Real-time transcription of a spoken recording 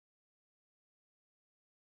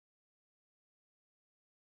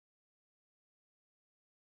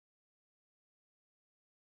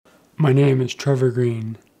My name is Trevor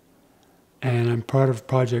Greene, and I'm part of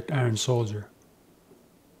Project Iron Soldier.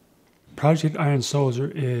 Project Iron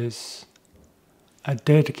Soldier is a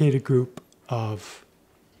dedicated group of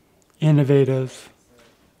innovative,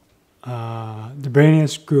 the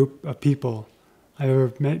brainiest group of people I've ever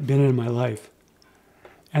been in my life.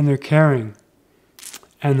 And they're caring,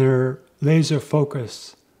 and they're laser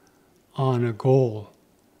focused on a goal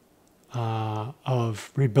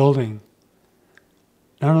of rebuilding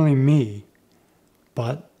not only me,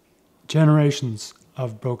 but generations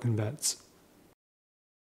of broken vets.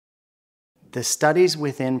 The studies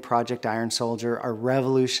within Project Iron Soldier are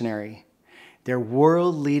revolutionary. They're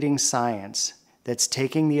world-leading science that's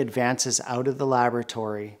taking the advances out of the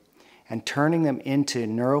laboratory and turning them into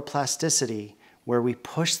neuroplasticity, where we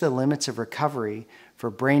push the limits of recovery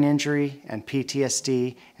for brain injury and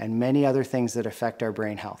PTSD and many other things that affect our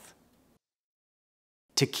brain health.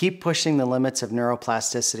 To keep pushing the limits of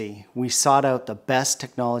neuroplasticity, we sought out the best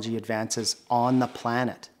technology advances on the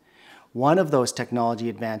planet. One of those technology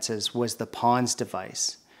advances was the PONS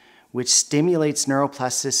device, which stimulates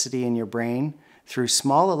neuroplasticity in your brain through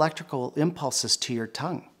small electrical impulses to your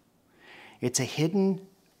tongue. It's a hidden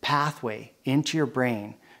pathway into your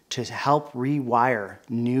brain to help rewire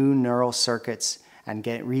new neural circuits and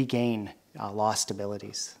regain lost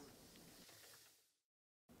abilities.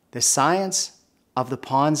 The science of the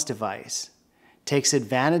PONS device takes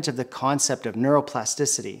advantage of the concept of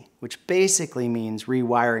neuroplasticity, which basically means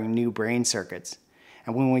rewiring new brain circuits.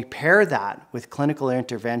 And when we pair that with clinical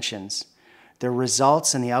interventions, the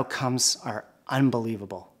results and the outcomes are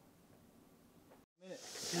unbelievable.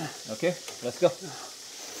 Okay, let's go.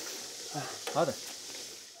 Harder.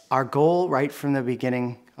 Our goal right from the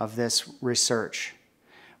beginning of this research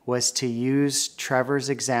was to use Trevor's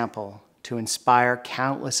example to inspire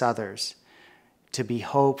countless others to be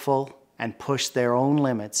hopeful and push their own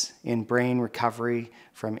limits in brain recovery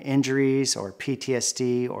from injuries or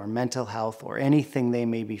PTSD or mental health or anything they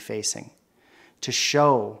may be facing, to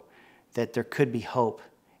show that there could be hope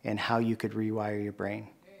in how you could rewire your brain.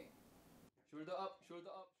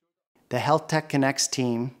 The HealthTech Connex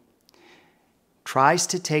team tries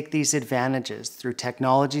to take these advantages through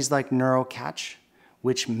technologies like NeuroCatch,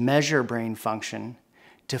 which measure brain function,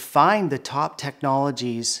 to find the top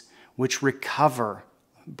technologies which recover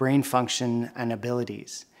brain function and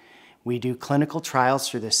abilities. We do clinical trials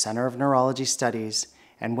through the Center of Neurology Studies,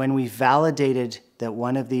 and when we validated that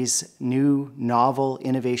one of these new novel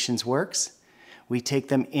innovations works, we take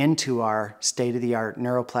them into our state-of-the-art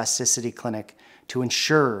neuroplasticity clinic to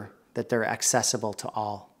ensure that they're accessible to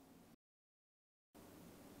all.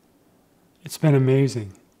 It's been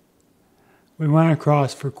amazing. We went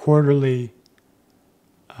across for quarterly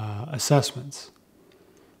assessments,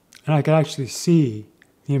 and I could actually see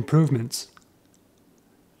the improvements,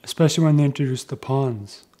 especially when they introduced the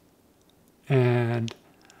PONS. And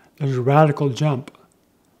there's a radical jump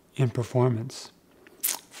in performance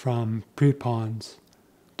from pre-PONS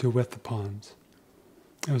to with the PONS.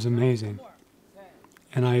 It was amazing.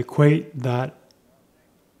 And I equate that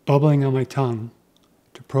bubbling on my tongue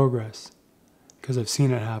to progress, because I've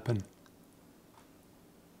seen it happen.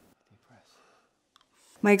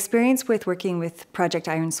 My experience with working with Project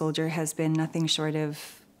Iron Soldier has been nothing short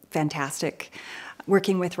of fantastic.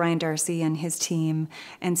 Working with Ryan Darcy and his team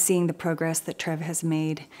and seeing the progress that Trev has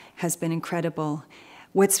made has been incredible.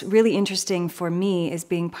 What's really interesting for me is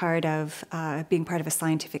being part of a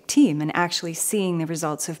scientific team and actually seeing the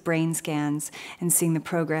results of brain scans and seeing the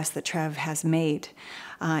progress that Trev has made.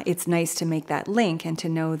 It's nice to make that link and to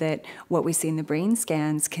know that what we see in the brain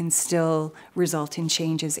scans can still result in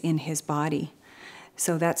changes in his body.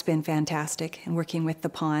 So that's been fantastic. And working with the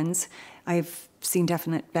PONS, I've seen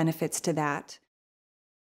definite benefits to that.